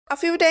A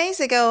few days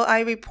ago,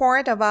 I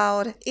report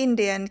about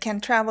Indian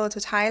can travel to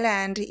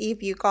Thailand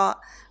if you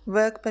got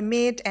work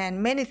permit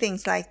and many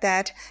things like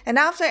that. And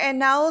after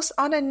announced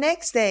on the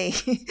next day,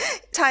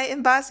 Thai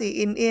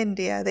embassy in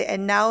India, they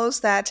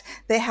announced that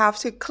they have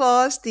to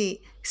close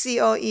the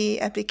COE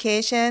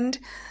application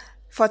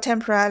for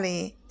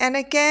temporarily. And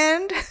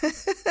again,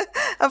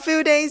 a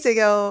few days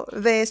ago,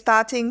 they're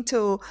starting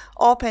to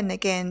open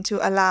again to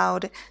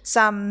allow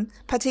some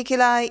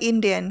particular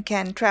Indian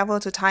can travel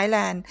to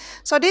Thailand.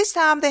 So this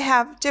time they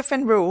have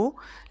different rule.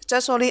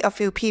 Just only a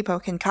few people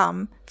can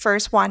come.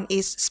 First one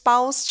is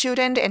spouse,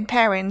 children, and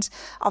parents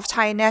of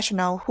Thai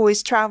national who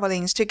is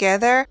traveling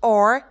together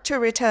or to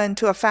return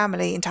to a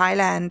family in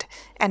Thailand.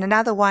 And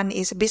another one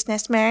is a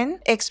businessman,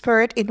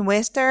 expert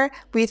investor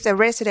with a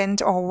resident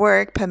or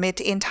work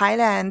permit in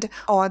Thailand,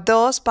 or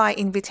those by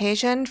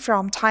invitation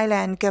from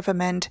Thailand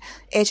government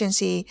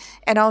agency,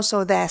 and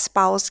also their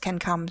spouse can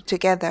come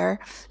together.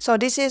 So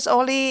this is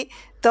only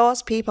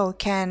those people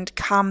can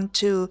come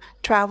to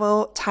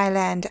travel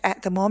Thailand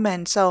at the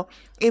moment. So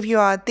if you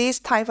are this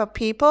type of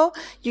people,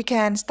 you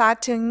can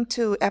starting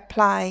to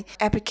apply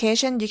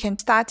application. You can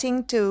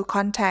starting to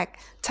contact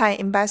Thai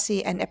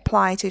embassy and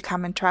apply to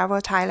come and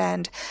travel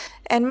Thailand.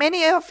 And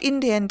many of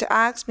Indians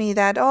ask me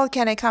that, oh,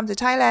 can I come to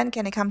Thailand?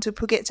 Can I come to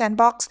Phuket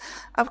Sandbox?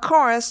 Of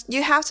course,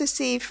 you have to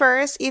see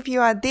first if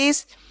you are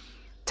this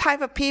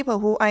type of people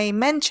who I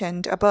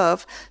mentioned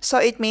above. So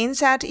it means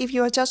that if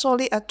you are just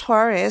only a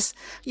tourist,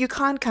 you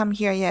can't come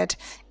here yet.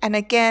 And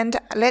again,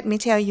 let me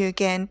tell you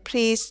again,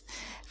 please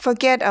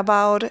forget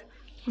about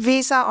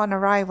visa on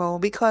arrival,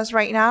 because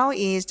right now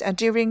is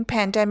during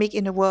pandemic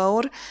in the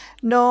world.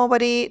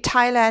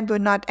 Thailand will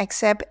not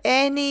accept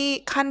any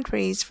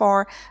countries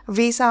for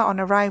visa on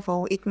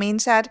arrival. It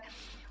means that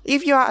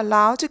if you are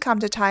allowed to come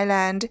to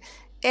Thailand,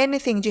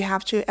 anything you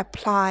have to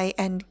apply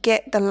and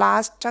get the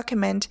last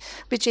document,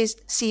 which is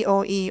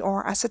COE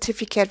or a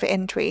certificate for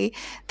entry.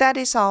 That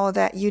is all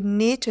that you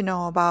need to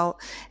know about.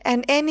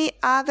 And any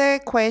other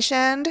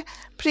question,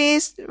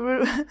 please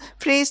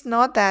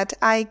note that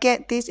I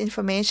get this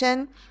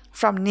information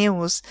from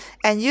news,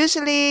 and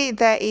usually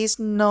there is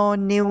no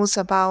news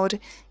about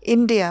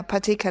India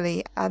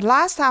particularly.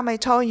 Last time I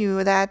told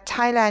you that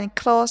Thailand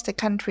closed the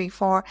country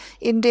for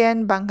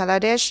Indian,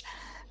 Bangladesh,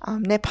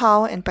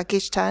 Nepal and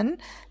Pakistan.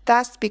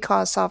 That's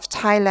because of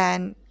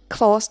Thailand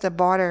closed the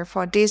border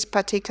for this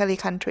particular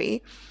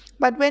country.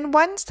 But when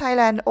once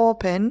Thailand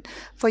opened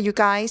for you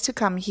guys to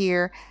come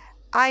here,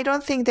 I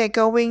don't think they're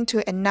going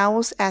to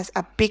announce as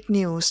a big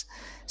news.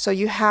 So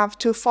you have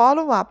to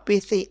follow up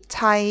with the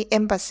Thai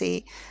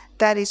embassy.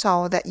 That is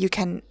all that you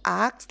can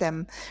ask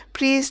them.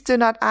 Please do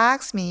not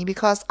ask me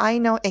because I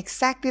know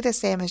exactly the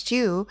same as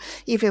you.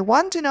 If you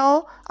want to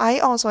know, I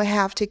also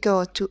have to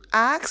go to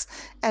ask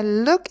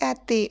and look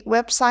at the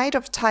website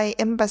of Thai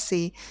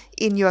embassy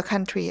in your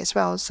country as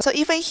well. So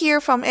if I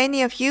hear from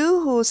any of you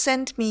who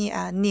sent me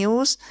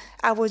news,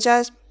 I will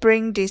just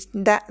bring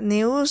that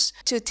news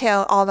to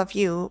tell all of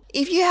you.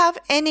 If you have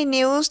any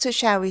news to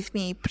share with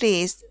me,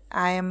 please,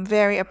 I am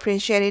very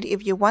appreciated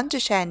if you want to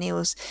share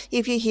news,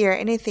 if you hear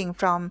anything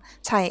from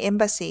Thai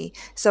embassy,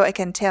 so I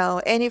can tell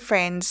any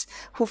friends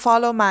who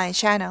follow my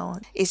channel.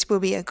 It will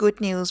be a good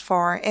news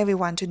for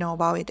everyone to know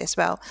about it as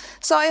well.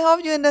 So I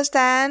hope you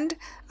understand.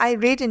 I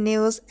read the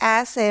news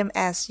as same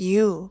as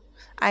you.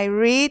 I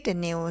read the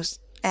news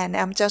and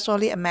I'm just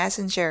only a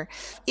messenger.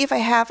 If I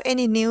have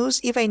any news,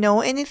 if I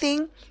know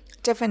anything,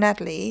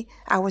 definitely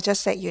I will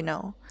just let you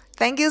know.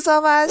 Thank you so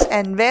much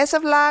and best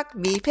of luck.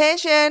 Be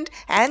patient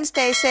and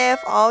stay safe,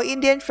 all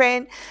Indian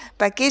friends,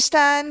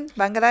 Pakistan,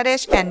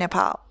 Bangladesh and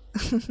Nepal.